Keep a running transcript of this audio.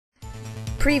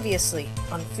Previously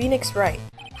on Phoenix Wright.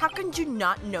 How can you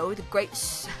not know the great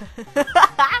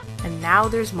And now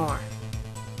there's more.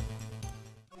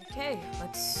 Okay,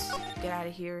 let's get out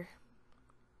of here.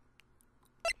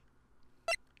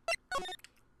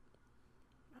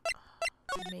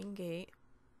 Main gate.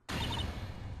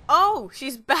 Oh,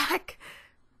 she's back!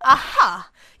 Aha!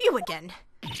 You again!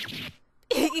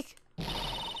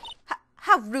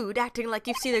 How rude, acting like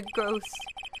you've seen a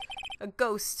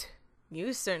ghost.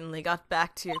 You certainly got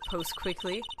back to your post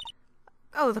quickly.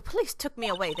 Oh, the police took me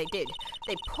away, they did.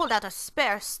 They pulled out a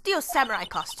spare steel samurai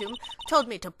costume, told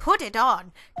me to put it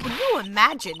on. Can you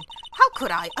imagine? How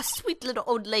could I, a sweet little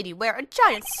old lady, wear a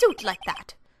giant suit like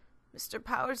that? Mr.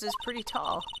 Powers is pretty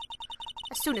tall.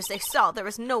 As soon as they saw there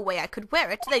was no way I could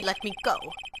wear it, they let me go.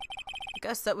 I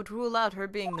guess that would rule out her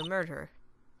being the murderer.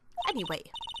 Anyway,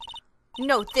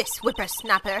 know this,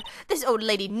 whippersnapper. This old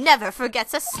lady never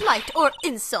forgets a slight or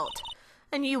insult.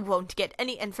 And you won't get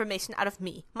any information out of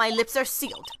me. My lips are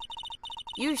sealed.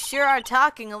 You sure are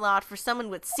talking a lot for someone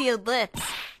with sealed lips.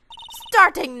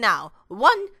 Starting now.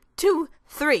 1, 2,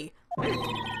 3.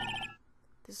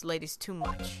 This lady's too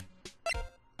much.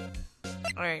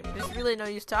 Alright, there's really no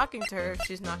use talking to her if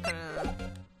she's not gonna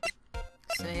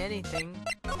say anything.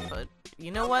 But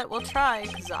you know what? We'll try,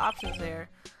 because the option's there.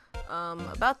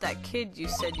 About that kid you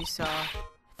said you saw.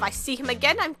 If I see him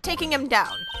again, I'm taking him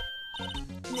down.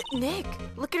 Nick,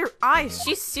 look at her eyes.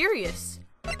 She's serious.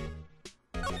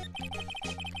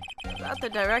 About the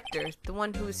director, the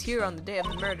one who was here on the day of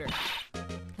the murder.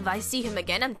 If I see him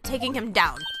again, I'm taking him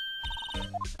down.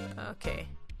 Okay.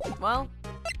 Well.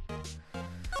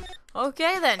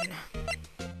 Okay then.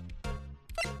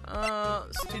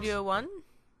 Studio 1?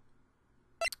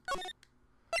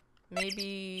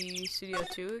 Maybe Studio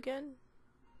 2 again?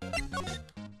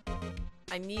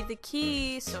 I need the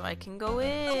key so I can go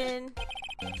in.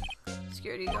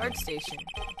 Security guard station.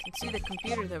 I can see the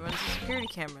computer that runs the security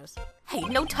cameras. Hey,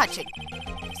 no touching!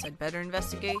 Guess I'd better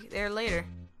investigate there later.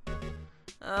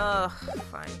 Ugh,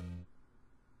 fine.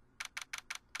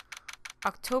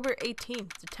 October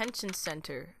 18th, Detention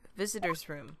Center. Visitor's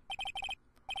room.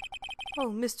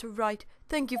 Oh, Mr. Wright,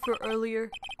 thank you for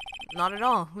earlier. Not at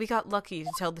all. We got lucky,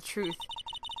 to tell the truth.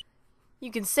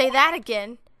 You can say that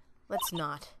again. Let's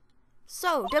not.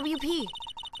 So, WP,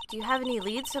 do you have any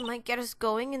leads that might get us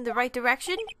going in the right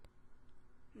direction?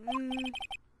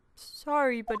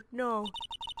 Sorry, but no.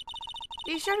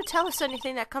 Be sure to tell us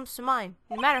anything that comes to mind,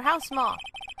 no matter how small.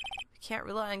 We can't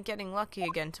rely on getting lucky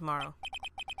again tomorrow.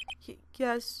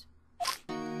 Yes.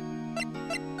 The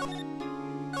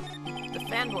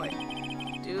fanboy.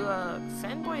 Do,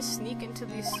 fanboys sneak into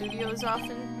these studios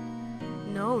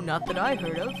often? No, not that I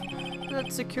heard of.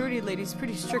 That security lady's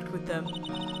pretty strict with them.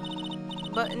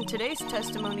 But in today's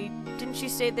testimony, didn't she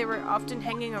say they were often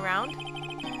hanging around?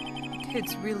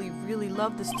 Kids really, really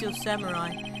love the Steel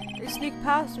Samurai. They sneak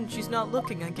past when she's not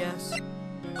looking, I guess.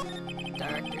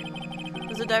 Director.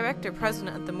 Was the director present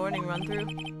at the morning run-through?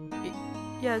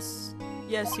 Yes,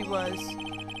 he was.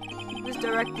 He was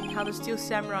directing how the Steel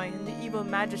Samurai and the evil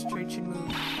magistrate should move.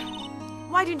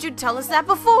 Why didn't you tell us that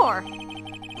before?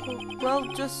 Well,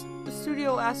 just the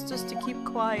studio asked us to keep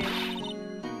quiet.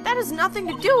 That has nothing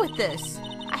to do with this.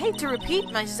 I hate to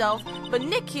repeat myself, but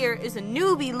Nick here is a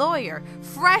newbie lawyer,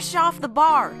 fresh off the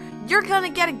bar. You're gonna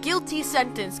get a guilty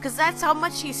sentence, because that's how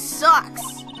much he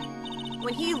sucks.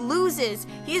 When he loses,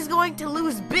 he's going to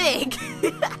lose big.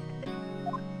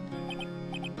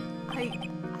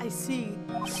 I see.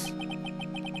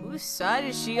 Whose side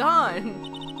is she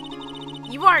on?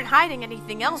 You aren't hiding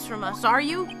anything else from us, are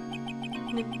you?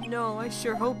 No, I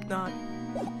sure hope not.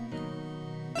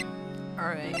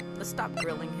 Alright, let's stop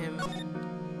grilling him.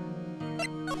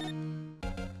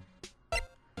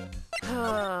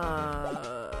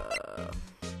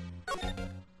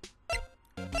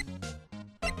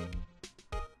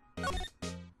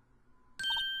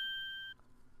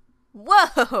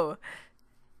 Whoa!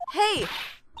 Hey!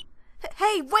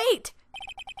 Hey, wait!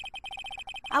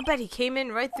 I'll bet he came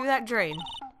in right through that drain.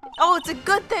 Oh, it's a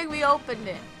good thing we opened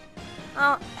it.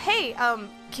 Hey,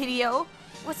 kiddio.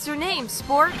 What's your name,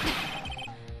 sport?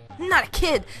 I'm not a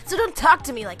kid, so don't talk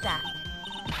to me like that.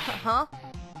 Huh?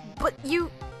 But you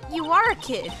are a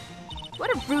kid. What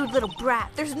a rude little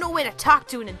brat. There's no way to talk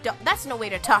to an adult. That's no way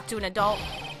to talk to an adult.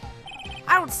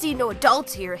 I don't see no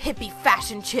adults here, hippie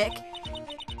fashion chick.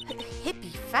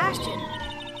 Hippie fashion?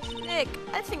 Nick,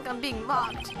 I think I'm being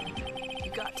mocked.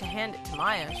 You got to hand it to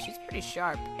Maya. She's pretty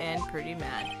sharp and pretty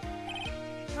mad.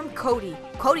 I'm Cody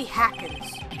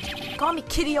Hackins. Call me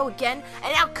kiddio again,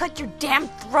 and I'll cut your damn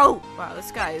throat! Wow,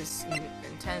 this guy is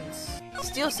intense.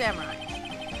 Steel Samurai.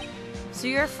 So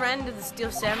you're a friend of the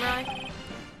Steel Samurai?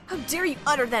 How dare you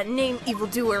utter that name,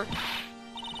 evildoer?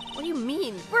 What do you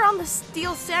mean? We're on the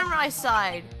Steel Samurai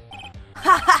side.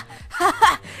 Ha ha ha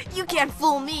ha! You can't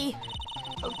fool me!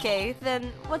 Okay,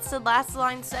 then what's the last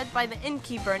line said by the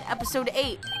innkeeper in episode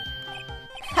 8?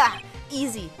 Ha!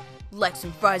 Easy. Like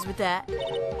some fries with that.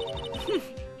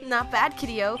 Not bad,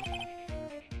 kiddio.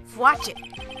 Watch it.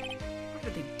 What are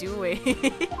they doing?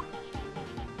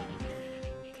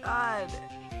 God.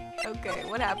 Okay,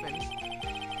 what happened?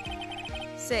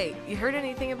 Say, you heard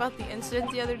anything about the incident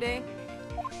the other day?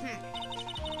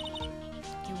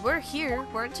 You were here,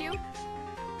 weren't you?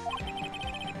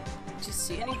 Did you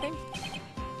see anything?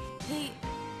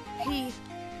 He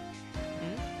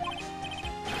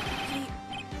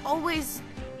always...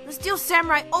 The Steel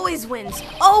Samurai always wins.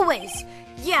 Always!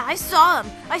 Yeah, I saw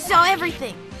him. I saw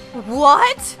everything.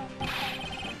 What?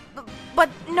 But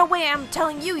no way I'm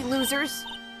telling you, you losers.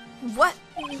 What?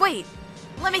 Wait.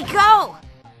 Let me go!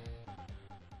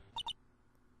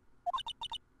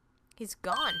 He's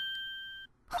gone.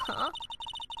 Huh?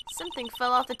 Something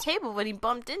fell off the table when he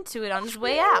bumped into it on his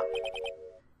way out.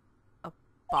 A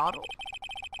bottle?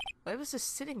 Why was this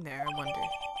sitting there, I wonder?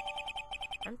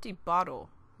 Empty bottle.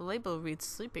 The label reads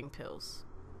sleeping pills.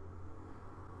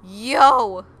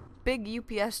 Yo! Big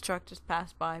UPS truck just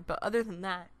passed by, but other than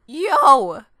that...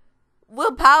 Yo!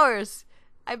 Will Powers!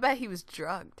 I bet he was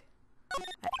drugged.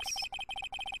 X.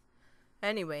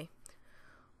 Anyway,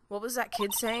 what was that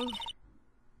kid saying?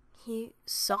 He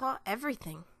saw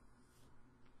everything.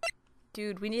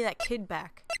 Dude, we need that kid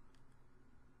back.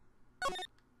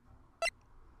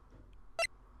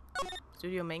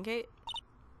 Studio main gate?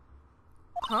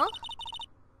 Huh?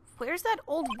 Where's that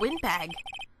old windbag?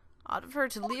 Odd of her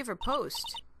to leave her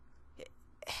post.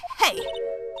 Hey!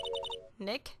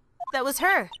 Nick? That was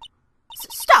her!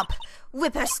 Stop!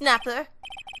 Whippersnapper!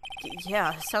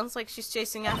 Yeah, sounds like she's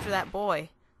chasing after that boy.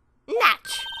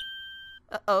 Natch!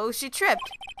 Uh-oh, she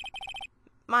tripped.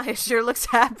 Maya sure looks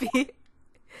happy.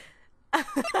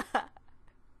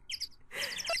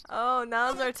 Oh,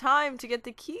 now's our time to get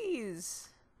the keys.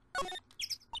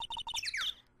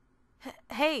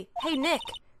 Hey, Nick.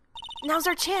 Now's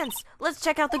our chance. Let's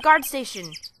check out the guard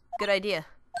station. Good idea.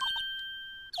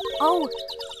 Oh,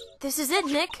 this is it,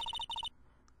 Nick.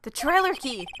 The trailer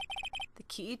key. The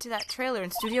key to that trailer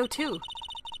in Studio 2.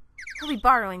 We'll be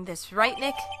borrowing this, right,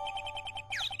 Nick?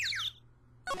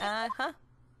 Uh-huh.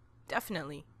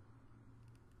 Definitely.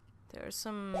 There's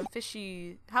some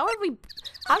fishy... How did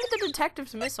the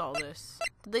detectives miss all this?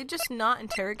 Did they just not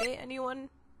interrogate anyone?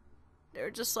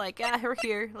 They're just like, yeah, we're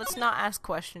here. Let's not ask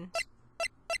questions.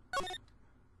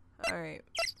 Alright.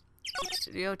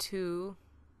 Studio 2.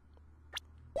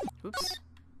 Oops.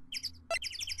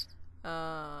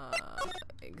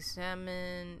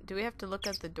 Examine... Do we have to look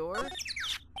at the door? I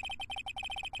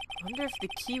wonder if the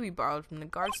key we borrowed from the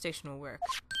guard station will work.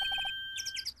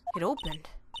 It opened.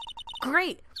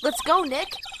 Great! Let's go, Nick!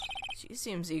 She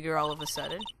seems eager all of a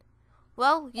sudden.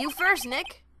 Well, you first,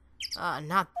 Nick!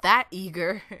 Not that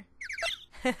eager.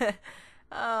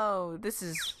 Oh, this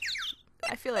is...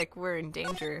 I feel like we're in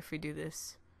danger if we do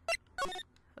this.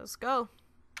 Let's go.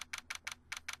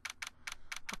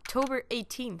 October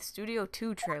 18th, Studio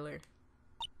 2 trailer.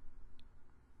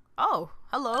 Oh,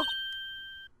 hello.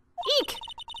 Eek!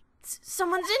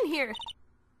 Someone's in here!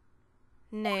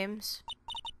 Names.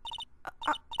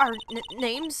 Our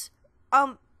names?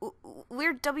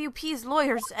 We're WP's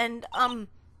lawyers, and,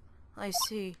 I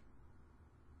see.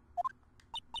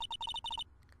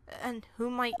 And who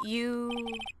might you...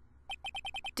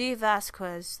 Dee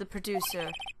Vasquez, the producer.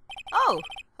 Oh,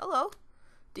 hello.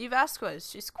 Dee Vasquez,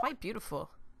 she's quite beautiful.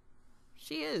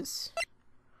 She is.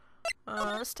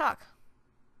 Let's talk.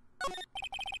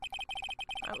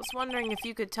 I was wondering if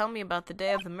you could tell me about the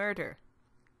day of the murder.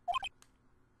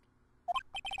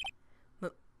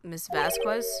 Miss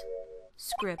Vasquez?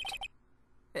 Script.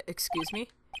 Excuse me?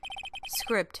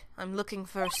 Script. I'm looking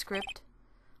for a script.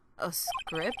 A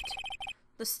script?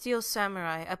 The Steel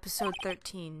Samurai, episode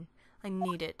 13. I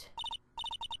need it.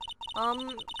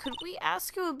 Could we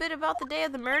ask you a bit about the day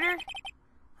of the murder?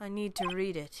 I need to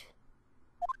read it.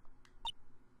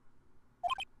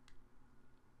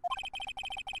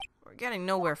 We're getting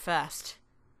nowhere fast.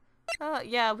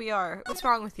 Yeah, we are. What's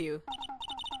wrong with you?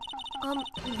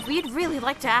 We'd really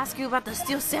like to ask you about the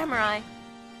Steel Samurai.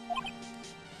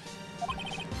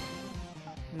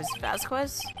 Miss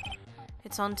Vasquez?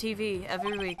 It's on TV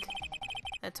every week.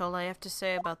 That's all I have to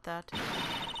say about that.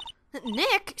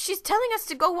 Nick, she's telling us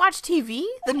to go watch TV?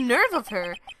 The nerve of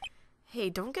her! Hey,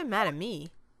 don't get mad at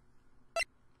me.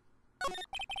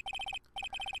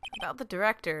 About the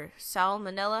director, Sal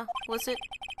Manella, was it?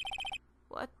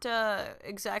 What,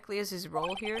 exactly is his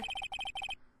role here?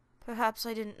 Perhaps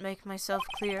I didn't make myself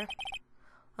clear.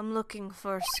 I'm looking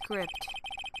for a script.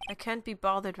 I can't be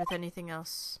bothered with anything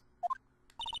else.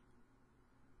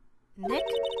 Nick?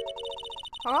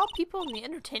 Are all people in the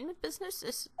entertainment business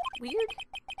this weird?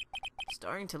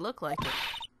 Starting to look like it.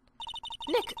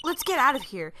 Nick, let's get out of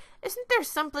here. Isn't there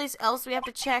someplace else we have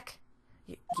to check?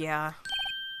 Yeah.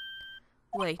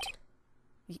 Wait.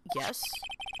 Yes?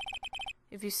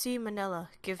 If you see Manila,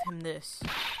 give him this.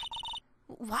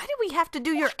 Why do we have to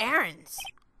do your errands?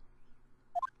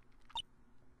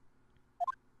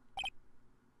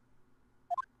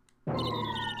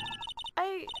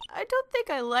 I don't think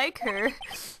I like her.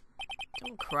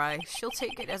 Don't cry. She'll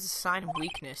take it as a sign of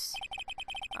weakness.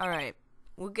 Alright.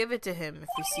 We'll give it to him if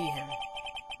we see him.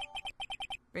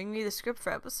 Bring me the script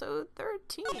for episode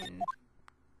 13.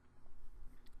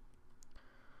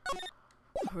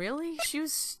 Really? She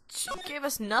gave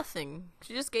us nothing.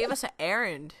 She just gave us an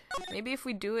errand. Maybe if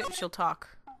we do it, she'll talk.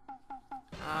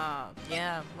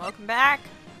 Yeah. Welcome back.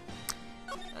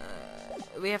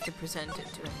 We have to present it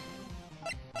to him.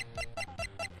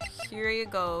 Here you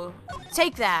go.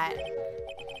 Take that!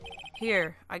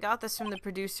 Here, I got this from the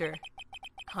producer.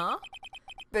 Huh?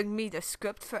 Bring me the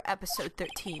script for episode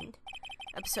 13.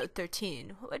 Episode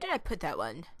 13. Where did I put that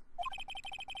one?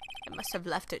 I must have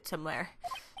left it somewhere.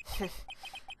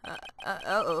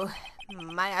 Uh-oh.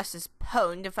 My ass is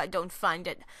pwned if I don't find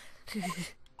it.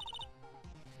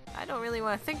 I don't really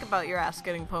want to think about your ass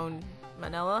getting pwned,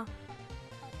 Manila.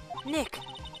 Nick!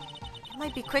 It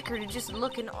might be quicker to just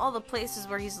look in all the places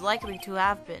where he's likely to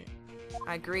have been.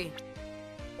 I agree.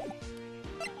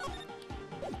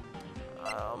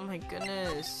 Oh my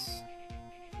goodness.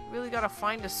 Really gotta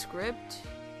find a script?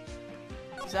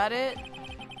 Is that it?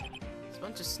 There's a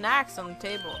bunch of snacks on the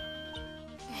table.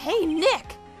 Hey,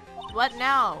 Nick! What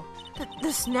now?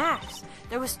 The snacks.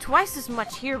 There was twice as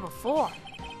much here before.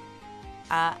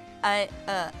 I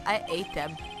ate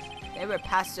them. They were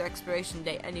past their expiration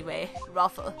date anyway.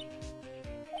 Ruffle.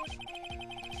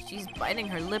 She's biting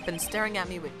her lip and staring at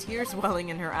me with tears welling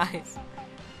in her eyes.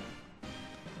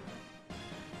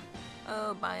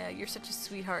 Oh, Maya, you're such a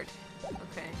sweetheart.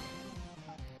 Okay.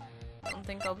 I don't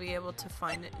think I'll be able to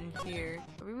find it in here.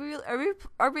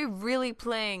 Are we really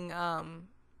playing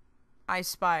I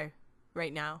Spy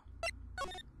right now?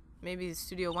 Maybe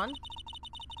Studio 1?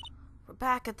 We're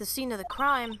back at the scene of the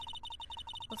crime.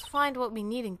 Let's find what we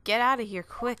need and get out of here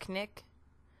quick, Nick.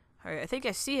 Alright, I think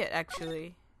I see it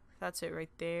actually. That's it right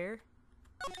there.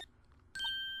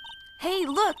 Hey,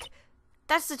 look!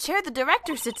 That's the chair the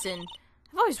director sits in.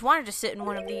 I've always wanted to sit in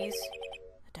one of these.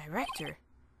 The director?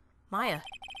 Maya,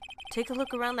 take a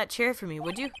look around that chair for me,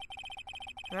 would you?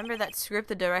 Remember that script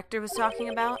the director was talking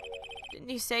about? Didn't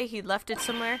he say he'd left it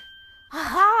somewhere?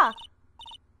 Aha!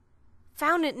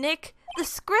 Found it, Nick! The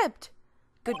script!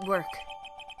 Good work.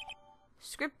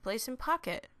 Script placed in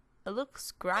pocket. It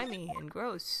looks grimy and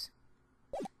gross.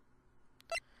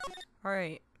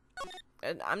 Alright.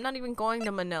 I'm not even going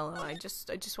to Manila. I just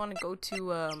want to go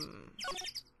to,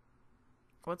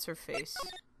 what's her face?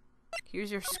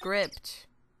 Here's your script.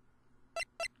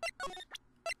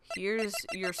 Here's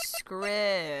your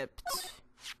script.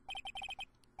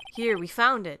 Here, we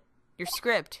found it. Your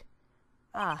script.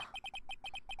 Ah.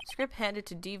 Script handed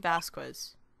to D.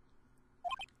 Vasquez.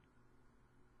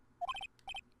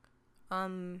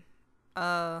 You're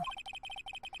not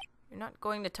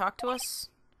going to talk to us?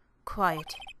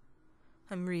 Quiet.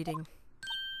 I'm reading.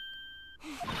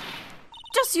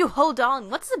 Just you hold on.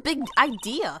 What's the big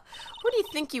idea? Who do you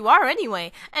think you are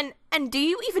anyway? And do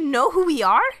you even know who we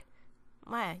are?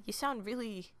 Maya, you sound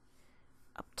really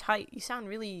uptight. You sound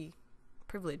really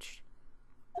privileged.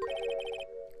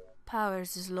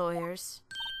 Powers is lawyers.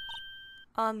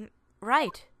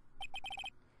 Right.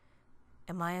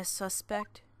 Am I a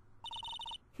suspect?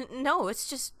 No, it's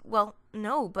just, well,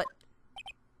 no, but...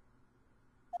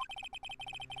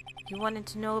 You wanted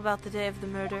to know about the day of the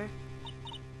murder?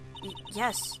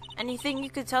 Yes. Anything you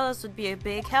could tell us would be a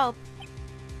big help.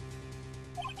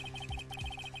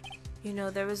 You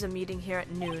know, there was a meeting here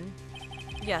at noon.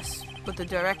 Yes, with the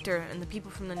director and the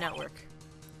people from the network.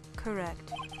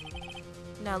 Correct.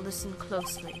 Now listen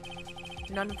closely.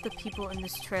 None of the people in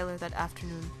this trailer that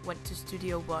afternoon went to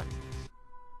Studio 1.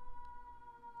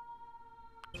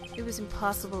 It was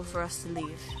impossible for us to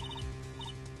leave.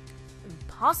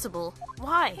 Impossible?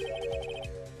 Why?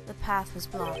 The path was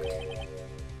blocked.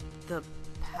 The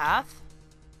path?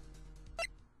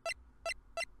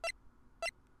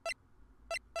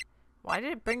 Why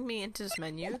did it bring me into this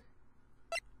menu?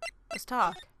 Let's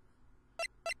talk.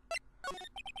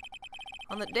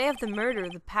 On the day of the murder,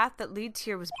 the path that leads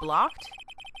here was blocked?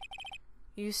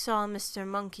 You saw Mr.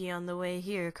 Monkey on the way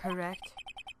here, correct?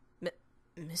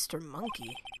 Mr.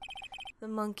 Monkey? The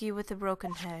monkey with the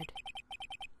broken head.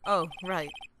 Oh,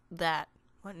 right. That.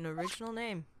 What an original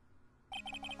name.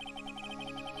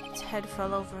 Its head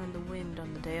fell over in the wind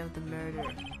on the day of the murder.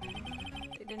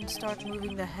 They didn't start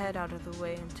moving the head out of the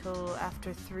way until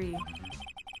after 3.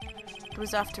 It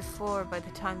was after 4 by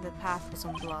the time the path was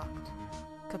unblocked.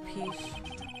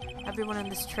 Capiche? Everyone in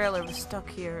this trailer was stuck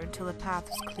here until the path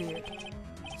was cleared.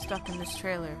 Stuck in this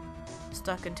trailer.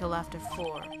 Stuck until after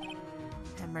 4.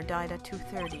 Hammer died at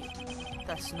 2:30.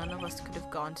 Thus, none of us could have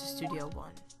gone to Studio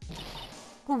 1.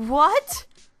 What?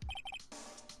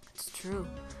 It's true.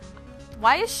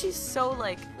 Why is she so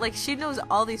like she knows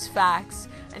all these facts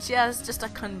and she has just a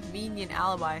convenient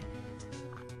alibi?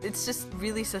 It's just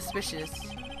really suspicious.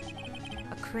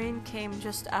 A crane came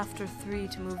just after 3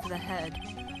 to move the head.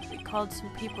 We called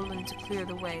some people in to clear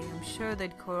the way. I'm sure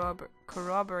they'd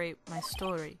corroborate my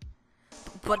story.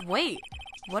 But wait,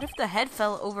 what if the head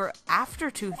fell over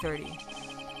after 2:30?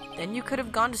 Then you could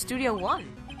have gone to Studio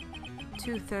 1.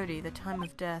 2:30, the time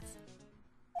of death.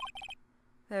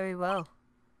 Very well.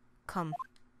 Come.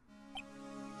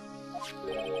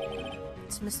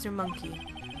 It's Mr. Monkey.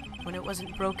 When it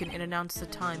wasn't broken, it announced the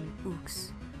time in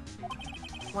ooks.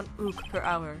 1 ook per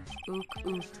hour. Ook,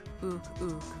 ook, ook,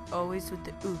 ook. Always with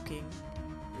the ooking.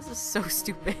 This is so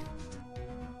stupid.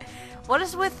 What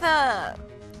is with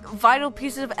vital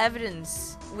pieces of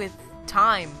evidence with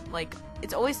time? Like,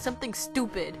 it's always something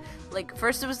stupid. Like,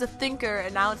 first it was the thinker,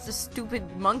 and now it's the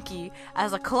stupid monkey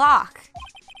as a clock.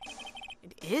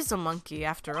 It is a monkey,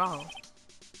 after all.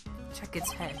 Check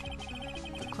its head.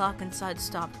 The clock inside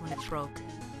stopped when it broke.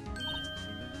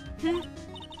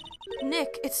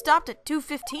 Nick, it stopped at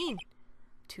 2:15.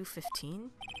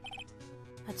 2:15?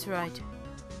 That's right.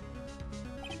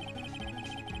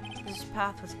 This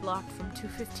path was blocked from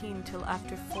 2:15 till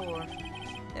after 4.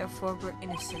 Therefore, we're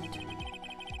innocent.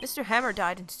 Mr. Hammer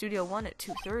died in Studio 1 at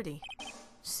 2:30.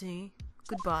 See?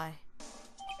 Goodbye.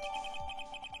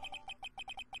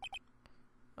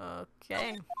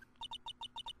 Okay.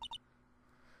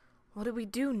 What do we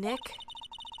do, Nick?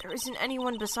 There isn't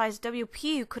anyone besides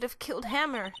WP who could have killed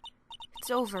Hammer.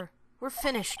 It's over. We're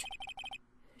finished.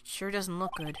 It sure doesn't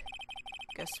look good.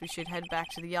 Guess we should head back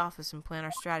to the office and plan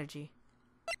our strategy.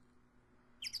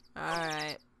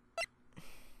 Alright.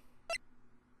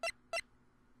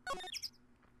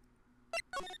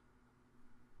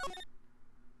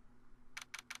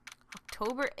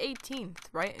 October 18th,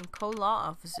 Wright and Co-Law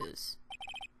offices.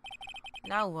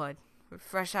 Now what? We're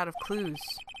fresh out of clues.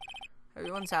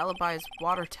 Everyone's alibi is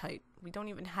watertight. We don't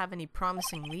even have any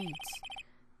promising leads.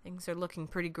 Things are looking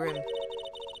pretty grim.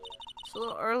 It's a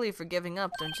little early for giving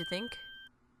up, don't you think?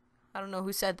 I don't know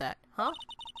who said that. Huh?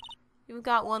 You've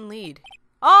got 1 lead.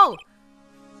 Oh!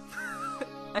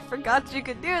 I forgot you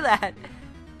could do that!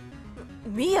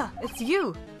 Mia, it's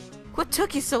you! What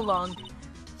took you so long?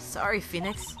 Sorry,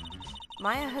 Phoenix.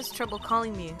 Maya has trouble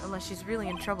calling me unless she's really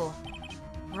in trouble.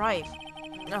 Right.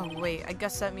 Oh, wait, I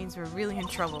guess that means we're really in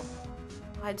trouble.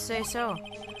 I'd say so.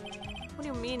 What do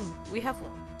you mean we have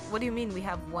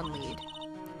 1 lead?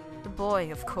 The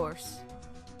boy, of course.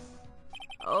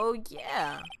 Oh,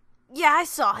 yeah. Yeah, I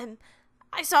saw him.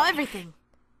 I saw everything.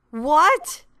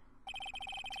 What?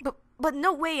 But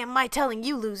no way am I telling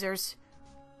you losers.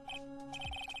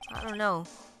 I don't know.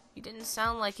 He didn't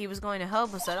sound like he was going to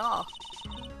help us at all.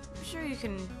 I'm sure you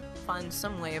can find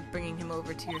some way of bringing him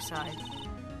over to your side.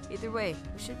 Either way,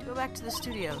 we should go back to the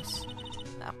studios.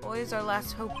 That boy is our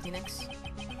last hope, Phoenix.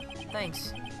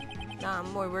 Thanks. Now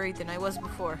I'm more worried than I was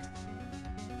before.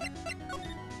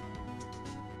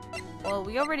 Well,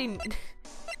 we already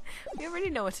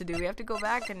know what to do. We have to go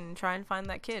back and try and find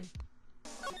that kid.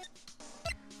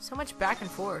 So much back and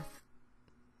forth.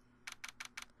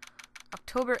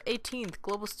 October 18th,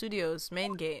 Global Studios,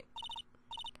 main gate.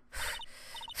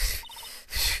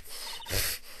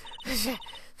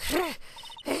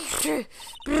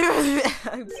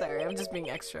 I'm sorry, I'm just being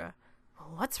extra.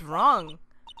 What's wrong?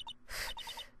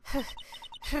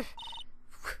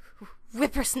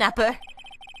 Whippersnapper!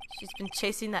 She's been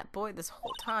chasing that boy this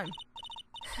whole time.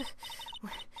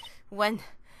 When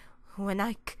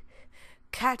I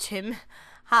catch him,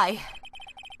 hi.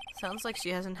 Sounds like she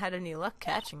hasn't had any luck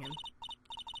catching him.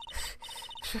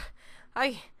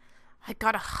 I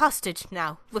got a hostage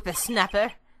now,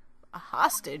 whippersnapper. A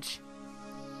hostage?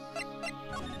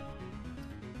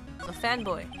 The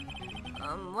fanboy.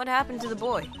 What happened to the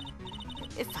boy?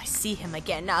 If I see him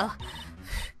again, I'll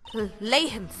lay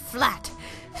him flat.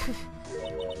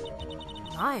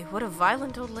 My, what a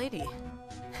violent old lady.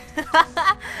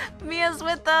 Mia's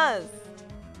with us.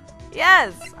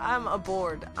 Yes, I'm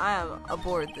aboard. I am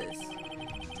aboard this.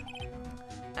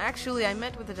 Actually, I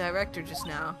met with the director just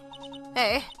now.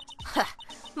 Hey,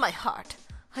 my heart.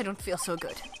 I don't feel so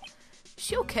good. Is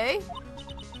she okay?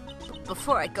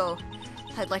 Before I go,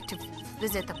 I'd like to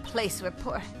visit the place where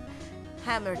poor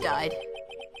Hammer died.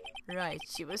 Right,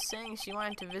 she was saying she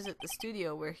wanted to visit the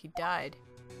studio where he died.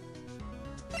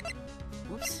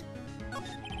 Oops.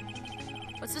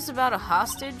 What's this about a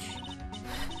hostage?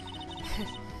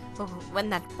 When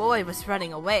that boy was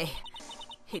running away,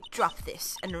 he dropped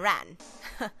this and ran.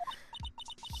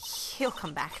 He'll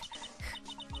come back.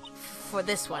 For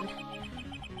this one.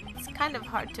 It's kind of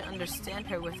hard to understand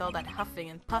her with all that huffing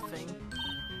and puffing.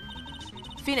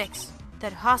 Phoenix,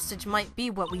 that hostage might be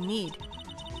what we need.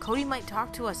 Cody might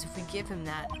talk to us if we give him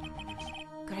that.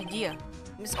 Good idea.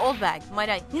 Miss Oldbag, might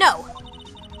I— No!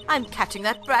 I'm catching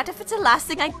that brat if it's the last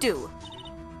thing I do!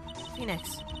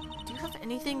 Phoenix, do you have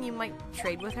anything you might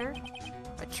trade with her?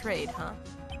 A trade, huh?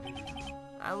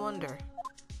 I wonder.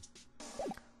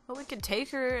 Well, we could take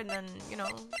her and then, you know,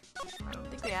 I don't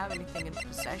think we have anything in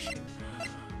possession.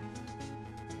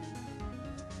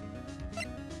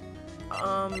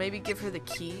 Maybe give her the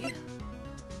key?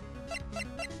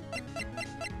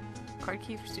 Card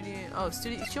key for studio— oh,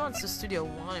 she wants the Studio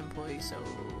 1 employee, so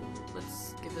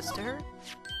let's give this to her.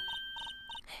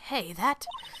 Hey, that's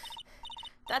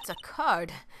a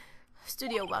card.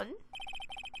 Studio 1?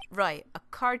 Right, a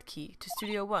card key to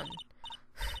Studio 1.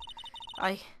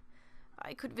 I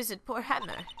could visit poor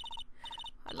Hammer.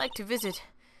 I'd like to visit.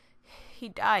 He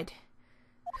died.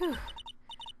 Whew.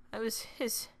 I was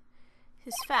his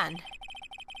fan.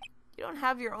 You don't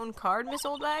have your own card, Miss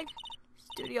Oldbag?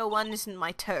 Studio 1 isn't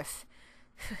my turf.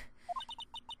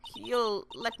 You'll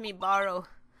let me borrow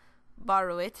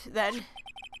it, then? If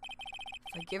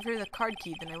I give her the card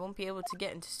key, then I won't be able to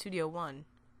get into Studio 1.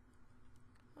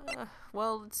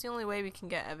 Well, it's the only way we can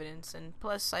get evidence, and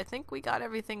plus, I think we got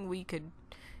everything we could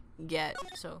get,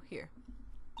 so here.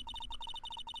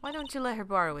 Why don't you let her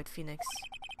borrow it, Phoenix?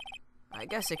 I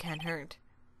guess it can't hurt.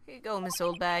 Here you go, Miss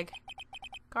Oldbag.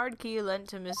 Card key lent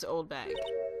to Miss Oldbag.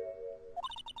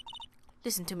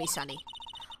 Listen to me, Sonny.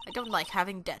 I don't like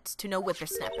having debts to no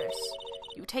whippersnappers.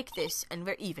 You take this, and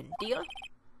we're even, deal?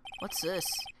 What's this?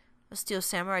 A Steel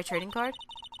Samurai trading card?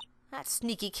 That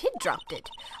sneaky kid dropped it.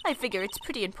 I figure it's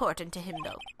pretty important to him,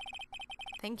 though.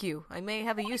 Thank you. I may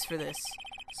have a use for this.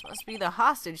 This must be the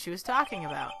hostage she was talking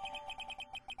about.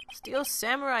 Steel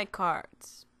Samurai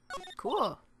cards.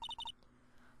 Cool.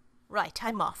 Right,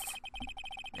 I'm off.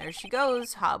 There she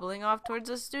goes, hobbling off towards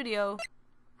the studio.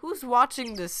 Who's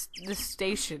watching this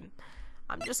station?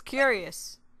 I'm just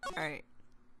curious. Alright.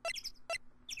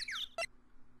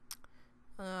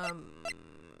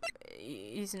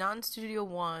 He's not in Studio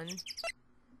 1.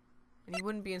 And he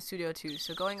wouldn't be in Studio 2,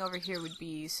 so going over here would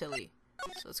be silly.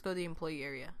 So let's go to the employee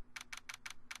area.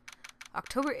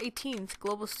 October 18th,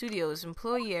 Global Studios,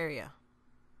 employee area.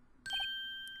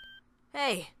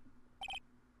 Hey!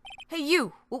 Hey,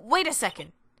 you! Wait a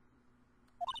second!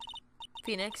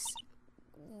 Phoenix,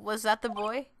 was that the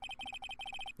boy?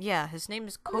 Yeah, his name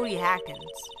is Cody Hackins.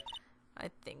 I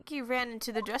think he ran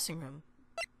into the dressing room.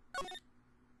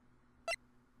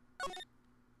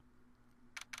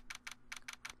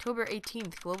 October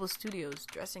 18th, Global Studios,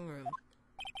 dressing room.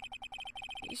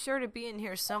 He's sure to be in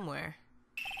here somewhere.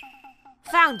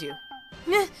 Found you!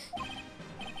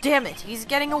 Damn it, he's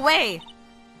getting away!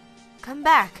 Come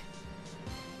back!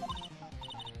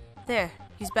 There,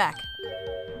 he's back.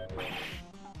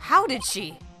 How did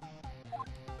she?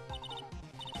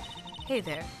 Hey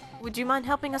there, would you mind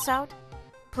helping us out?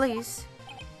 Please.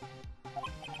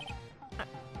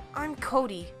 I'm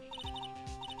Cody.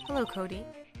 Hello, Cody.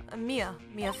 I'm Mia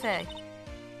Fey.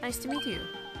 Nice to meet you.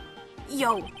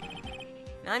 Yo!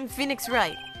 I'm Phoenix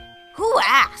Wright. Who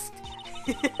asked?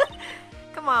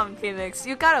 Come on, Phoenix.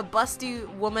 You got a busty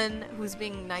woman who's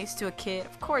being nice to a kid.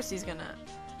 Of course he's gonna.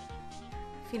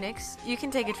 Phoenix, you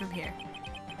can take it from here.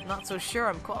 I'm not so sure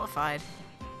I'm qualified.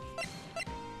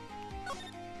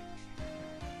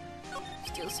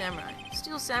 Steel Samurai.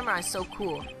 Steel Samurai's so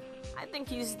cool. I think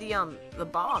he's the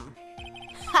bomb.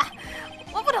 Ha!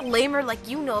 What would a lamer like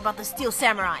you know about the Steel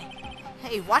Samurai?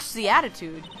 Hey, watch the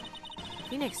attitude.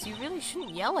 Phoenix, you really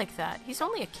shouldn't yell like that. He's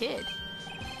only a kid.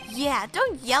 Yeah,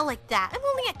 don't yell like that. I'm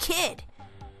only a kid.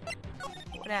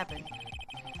 What happened?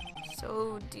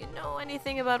 So, do you know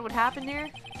anything about what happened here?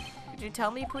 Could you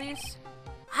tell me, please?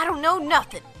 I don't know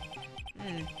nothing.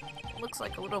 Looks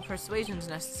like a little persuasion's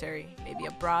necessary. Maybe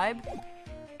a bribe?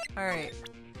 Alright.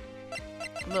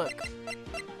 Look.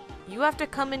 You have to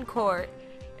come in court,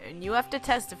 and you have to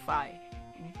testify.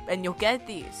 And you'll get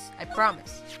these. I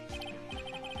promise.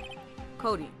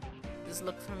 Cody, does this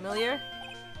look familiar?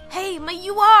 Hey,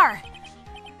 you are!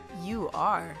 You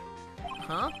are?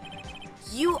 Huh?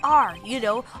 You are,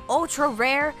 ultra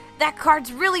rare. That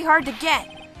card's really hard to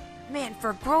get. Man,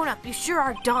 for a grown-up, you sure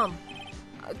are dumb.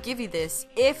 I'll give you this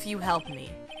if you help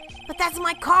me. But that's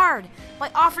my card.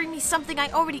 By offering me something I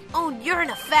already own, you're in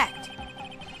effect.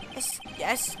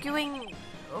 Eschewing...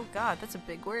 Oh god, that's a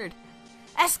big word.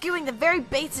 Eschewing the very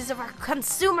basis of our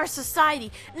consumer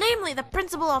society, namely the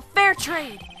principle of fair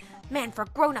trade. Man, for a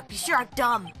grown-up, you sure are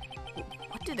dumb.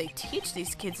 What do they teach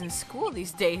these kids in school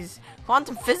these days?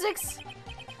 Quantum physics?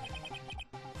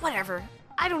 Whatever.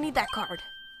 I don't need that card.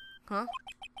 Huh?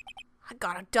 I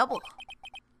got a double.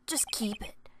 Just keep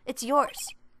it. It's yours.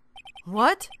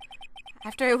 What?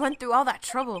 After I went through all that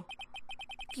trouble.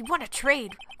 If you want to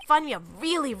trade, find me a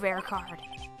really rare card.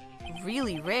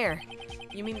 Really rare?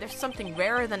 You mean there's something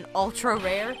rarer than ultra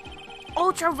rare?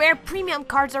 Ultra rare premium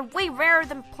cards are way rarer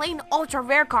than plain ultra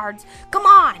rare cards. Come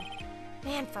on!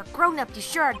 Man, for a grown-up, you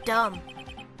sure are dumb.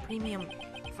 Premium,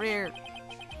 rare.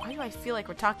 Why do I feel like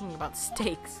we're talking about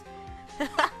steaks?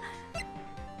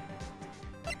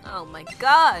 Oh my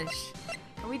gosh!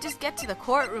 Can we just get to the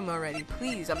courtroom already,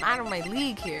 please? I'm out of my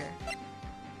league here.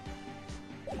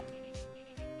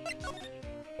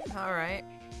 Alright.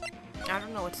 I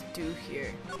don't know what to do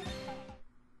here.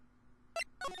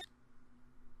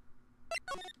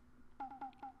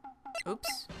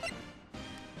 Oops.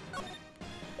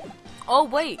 Oh,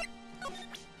 wait!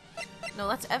 No,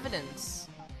 that's evidence.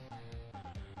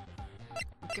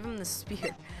 Give him the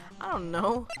spear. I don't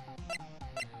know.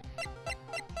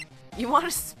 You want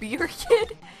a spear,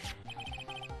 kid?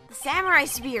 The samurai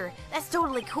spear! That's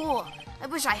totally cool. I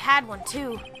wish I had one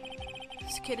too.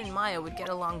 This kid and Maya would get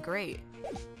along great.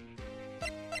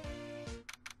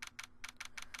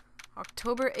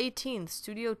 October 18th,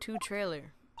 Studio 2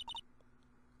 trailer.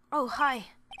 Oh, hi.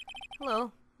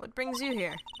 Hello. What brings you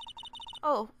here?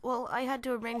 Oh, well, I had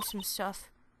to arrange some stuff.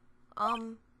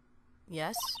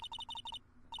 Yes?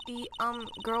 The,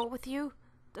 girl with you?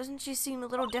 Doesn't she seem a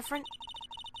little different?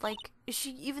 Like, is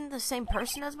she even the same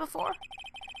person as before?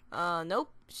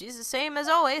 Nope. She's the same as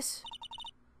always.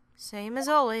 Same as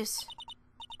always.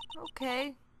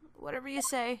 Okay. Whatever you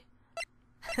say.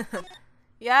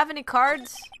 You have any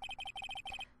cards?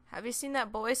 Have you seen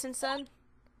that boy since then?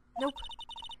 Nope.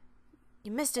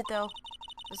 You missed it, though.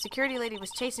 The security lady was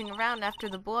chasing around after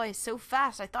the boy so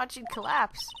fast I thought she'd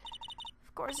collapse.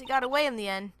 Of course, he got away in the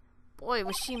end. Boy,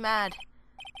 was she mad.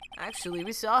 Actually,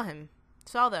 we saw him.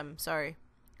 Saw them, sorry.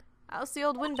 How's the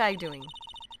old windbag doing?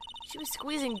 She was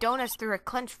squeezing donuts through her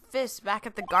clenched fist back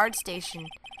at the guard station.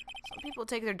 Some people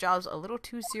take their jobs a little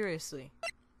too seriously.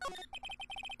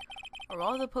 Are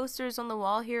all the posters on the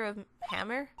wall here of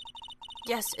Hammer?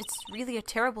 Yes, it's really a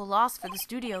terrible loss for the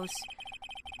studios.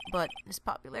 But his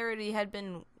popularity had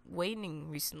been waning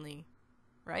recently,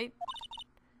 right?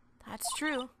 That's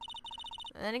true.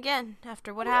 And then again,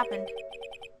 after what happened?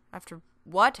 After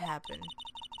what happened?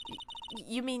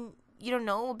 You mean you don't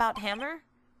know about Hammer?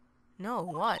 No,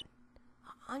 what?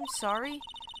 I'm sorry.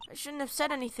 I shouldn't have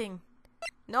said anything.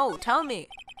 No, tell me.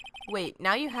 Wait,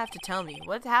 now you have to tell me.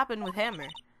 What happened with Hammer?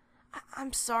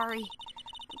 I'm sorry.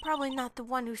 I'm probably not the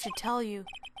one who should tell you.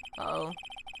 Uh-oh.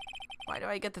 Why do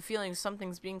I get the feeling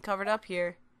something's being covered up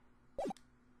here?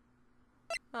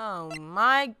 Oh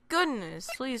my goodness,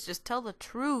 please just tell the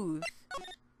truth.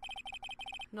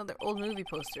 Another old movie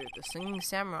poster, The Singing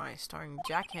Samurai, starring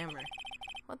Jack Hammer.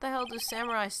 What the hell does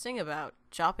samurai sing about?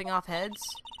 Chopping off heads?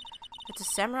 It's a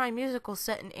samurai musical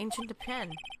set in ancient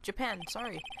Japan.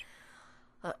 Sorry.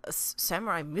 A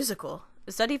samurai musical?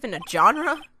 Is that even a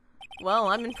genre? Well,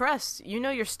 I'm impressed. You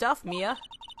know your stuff, Mia.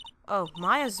 Oh,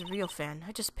 Maya's a real fan.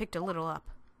 I just picked a little up.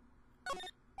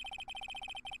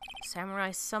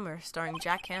 Samurai Summer, starring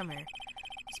Jack Hammer.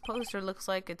 This poster looks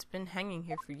like it's been hanging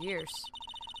here for years.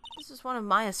 This is one of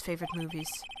Maya's favorite movies.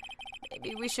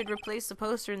 Maybe we should replace the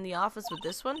poster in the office with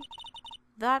this one?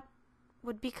 That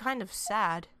would be kind of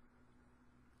sad.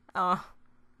 Oh,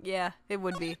 yeah, it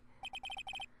would be.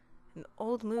 An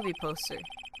old movie poster.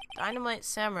 Dynamite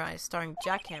Samurai, starring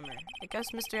Jack Hammer. I guess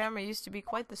Mr. Hammer used to be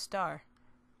quite the star.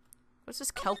 What's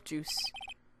this kelp juice?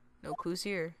 No clues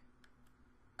here.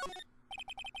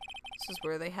 This is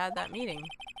where they had that meeting.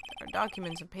 There are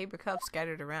documents and paper cups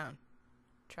scattered around.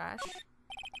 Trash?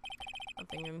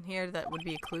 Nothing in here that would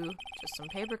be a clue. Just some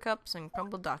paper cups and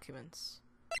crumpled documents.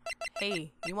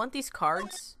 Hey, you want these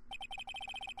cards?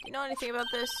 Do you know anything about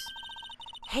this?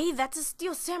 Hey, that's a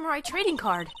Steel Samurai trading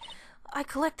card. I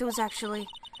collect those, actually.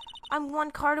 I'm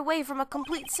one card away from a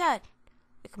complete set.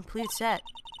 A complete set?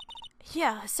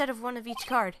 Yeah, a set of one of each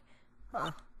card.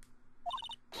 Huh.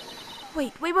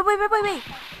 Wait.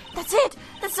 That's it!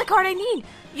 That's the card I need!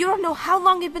 You don't know how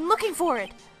long I've been looking for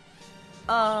it!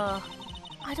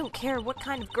 I don't care what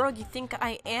kind of girl you think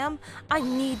I am. I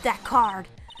need that card.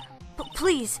 But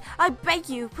please, I beg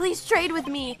you, please trade with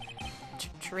me.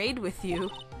 Trade with you?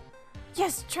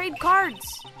 Yes, trade cards.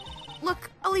 Look,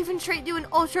 I'll even trade you an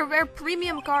ultra rare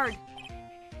premium card.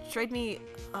 Trade me,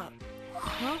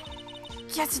 huh?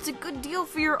 Yes, it's a good deal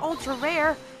for your ultra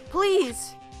rare.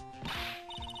 Please.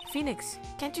 Phoenix,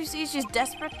 can't you see she's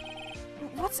desperate?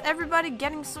 What's everybody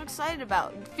getting so excited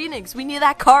about? Phoenix, we need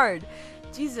that card.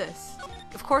 Jesus.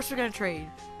 Of course we're gonna trade.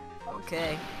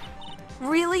 Okay.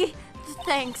 Really?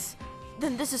 Thanks.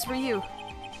 Then this is for you.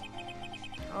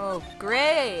 Oh,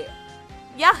 great.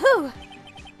 Yahoo!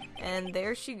 And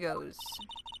there she goes.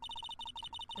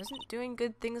 Doesn't doing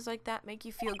good things like that make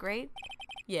you feel great?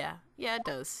 Yeah, it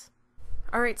does.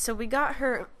 Alright, so we got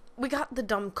the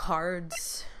dumb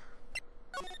cards.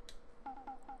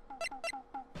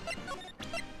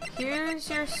 Here's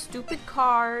your stupid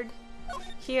card.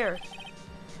 Here.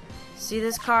 See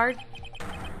this card?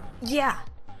 Yeah.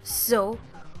 So?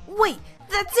 Wait,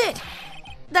 that's it!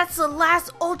 That's the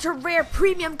last ultra rare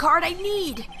premium card I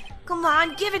need! Come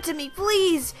on, give it to me,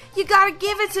 please! You gotta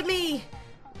give it to me!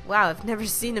 Wow, I've never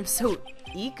seen him so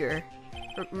eager.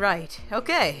 Right,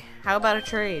 okay. How about a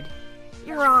trade?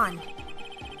 You're on.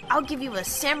 I'll give you a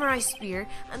samurai spear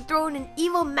and throw in an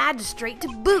evil magistrate to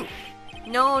boot.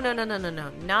 No,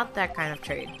 not that kind of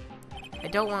trade. I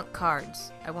don't want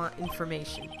cards. I want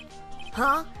information.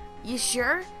 Huh? You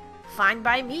sure? Fine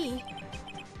by me.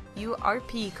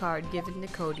 URP card given to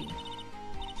Cody.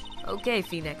 Okay,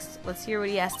 Phoenix, let's hear what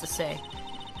he has to say.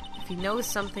 If he knows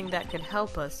something that could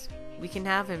help us, we can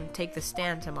have him take the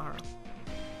stand tomorrow.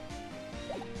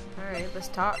 Alright, let's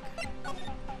talk.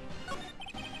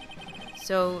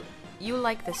 So, you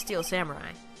like the Steel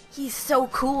Samurai? He's so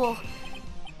cool.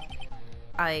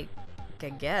 I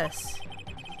guess.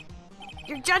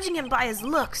 You're judging him by his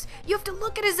looks. You have to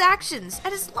look at his actions,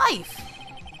 at his life.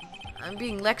 I'm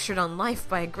being lectured on life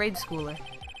by a grade schooler.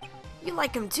 You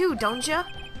like him too, don't ya?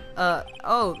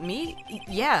 Oh, me?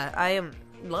 Yeah,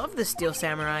 love the Steel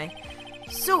Samurai.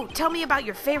 So, tell me about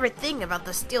your favorite thing about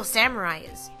the Steel Samurai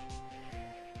is.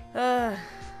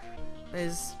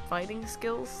 His fighting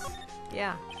skills?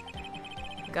 Yeah.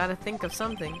 Gotta think of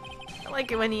something. I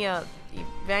like it when he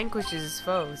vanquishes his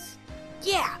foes.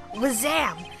 Yeah,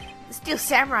 wazam! The Steel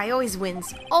Samurai always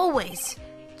wins. Always!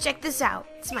 Check this out.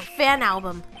 It's my fan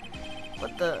album.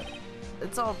 What the?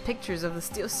 It's all pictures of the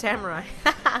Steel Samurai.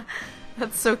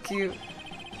 That's so cute.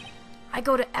 I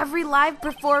go to every live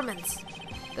performance.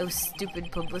 Those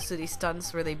stupid publicity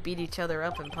stunts where they beat each other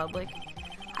up in public.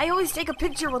 I always take a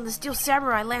picture when the Steel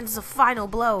Samurai lands the final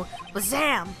blow.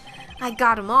 Wazam! I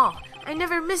got 'em all. I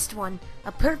never missed one.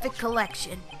 A perfect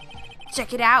collection.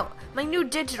 Check it out. My new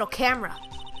digital camera.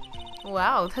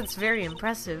 Wow, that's very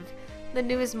impressive. The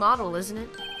newest model, isn't it?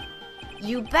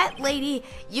 You bet, lady.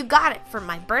 You got it for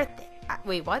my birthday.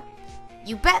 Wait, what?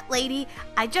 You bet, lady.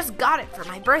 I just got it for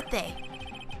my birthday.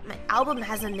 My album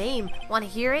has a name. Want to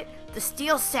hear it? The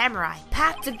Steel Samurai,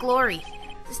 Path to Glory.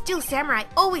 The Steel Samurai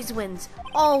always wins.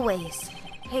 Always.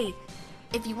 Hey,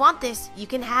 if you want this, you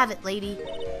can have it, lady.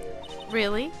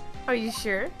 Really? Are you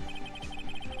sure?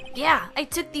 Yeah, I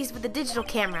took these with the digital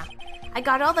camera. I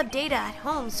got all the data at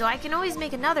home, so I can always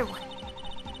make another one.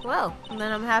 Well,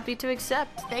 then I'm happy to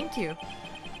accept. Thank you.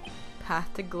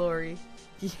 Path to Glory.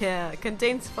 Yeah, it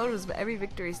contains photos of every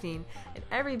victory scene and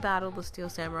every battle the Steel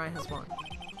Samurai has won.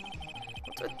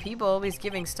 What's with people always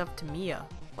giving stuff to Mia?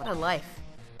 What a life.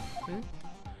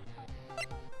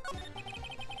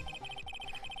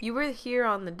 You were here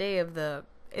on the day of the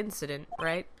incident,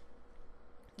 right?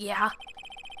 Yeah.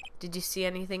 Did you see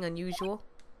anything unusual?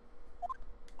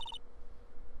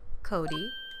 Cody?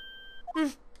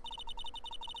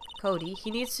 Cody,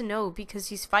 he needs to know because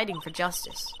he's fighting for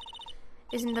justice.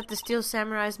 Isn't that the Steel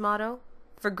Samurai's motto?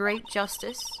 For great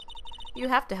justice? You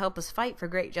have to help us fight for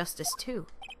great justice too.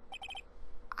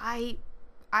 I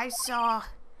saw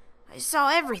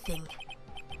everything.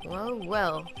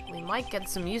 Well, we might get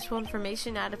some useful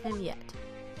information out of him yet.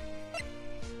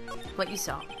 What you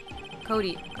saw.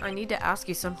 Cody, I need to ask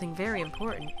you something very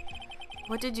important.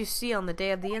 What did you see on the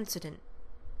day of the incident?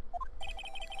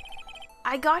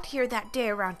 I got here that day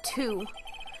around 2.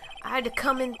 I had to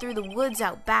come in through the woods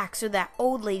out back so that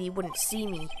old lady wouldn't see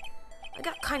me. I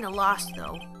got kinda lost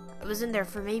though. I was in there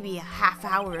for maybe a half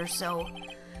hour or so.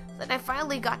 Then I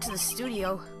finally got to the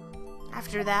studio.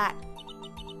 After that...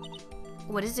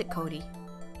 What is it, Cody?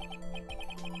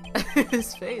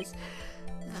 His face.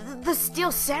 The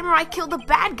Steel Samurai killed the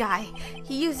bad guy.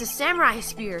 He used a samurai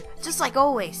spear, just like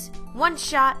always. One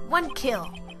shot, one kill.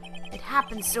 It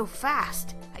happened so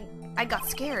fast. I got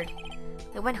scared.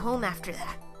 I went home after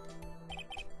that.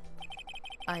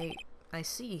 I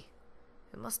see.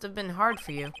 It must have been hard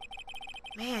for you.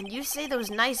 Man, you say those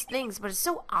nice things, but it's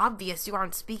so obvious you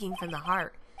aren't speaking from the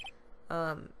heart.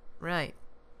 Right.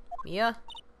 Mia?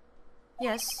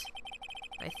 Yes?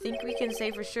 I think we can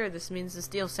say for sure this means the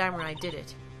Steel Samurai did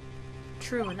it.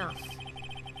 True enough.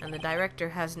 And the director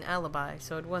has an alibi,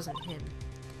 so it wasn't him.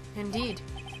 Indeed.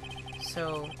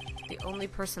 So, the only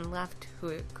person left who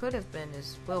it could have been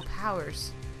is Will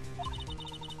Powers.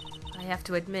 I have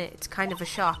to admit, it's kind of a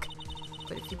shock.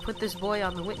 But if you put this boy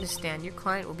on the witness stand, your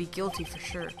client will be guilty for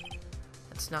sure.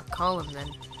 Let's not call him then.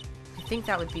 I think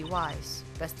that would be wise.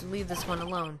 Best to leave this one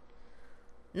alone.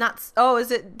 Oh,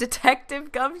 is it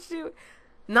Detective Gumshoe?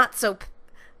 Not so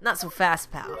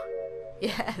fast, pal.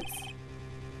 Yes.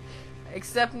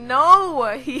 Except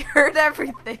no! He heard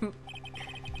everything.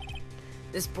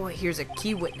 This boy here's a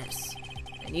key witness.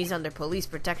 And he's under police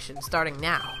protection starting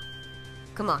now.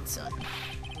 Come on, son.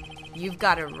 You've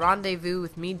got a rendezvous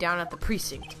with me down at the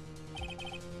precinct.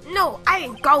 No, I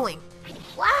ain't going.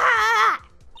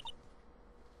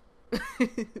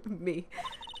 Me.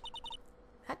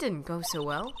 That didn't go so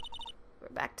well. We're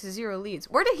back to 0 leads.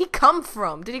 Where did he come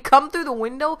from? Did he come through the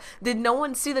window? Did no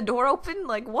one see the door open?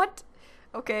 Like, what?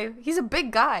 Okay, he's a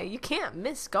big guy. You can't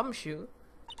miss Gumshoe.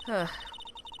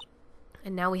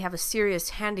 And now we have a serious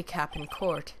handicap in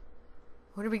court.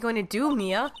 What are we going to do,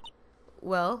 Mia?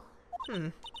 Well,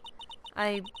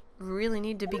 I really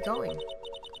need to be going.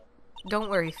 Don't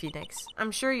worry, Phoenix.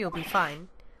 I'm sure you'll be fine.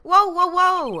 Whoa, whoa,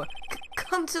 whoa!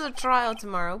 Come to the trial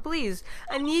tomorrow, please.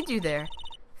 I need you there.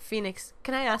 Phoenix,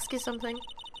 can I ask you something?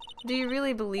 Do you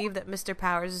really believe that Mr.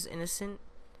 Powers is innocent?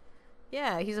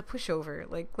 Yeah, he's a pushover.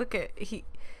 Like, look at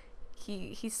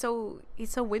he's so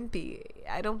wimpy.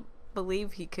 I don't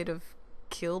believe he could have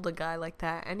killed a guy like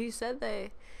that. And he said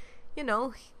that, you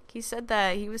know, he said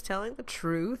that he was telling the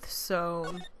truth,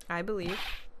 so I believe.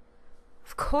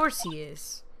 Of course he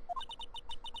is.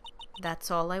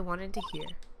 That's all I wanted to hear.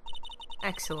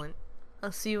 Excellent.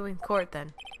 I'll see you in court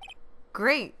then.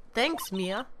 Great. Thanks,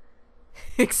 Mia.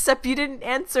 Except you didn't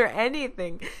answer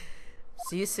anything.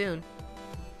 See you soon.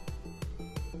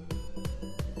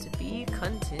 To be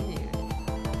continued.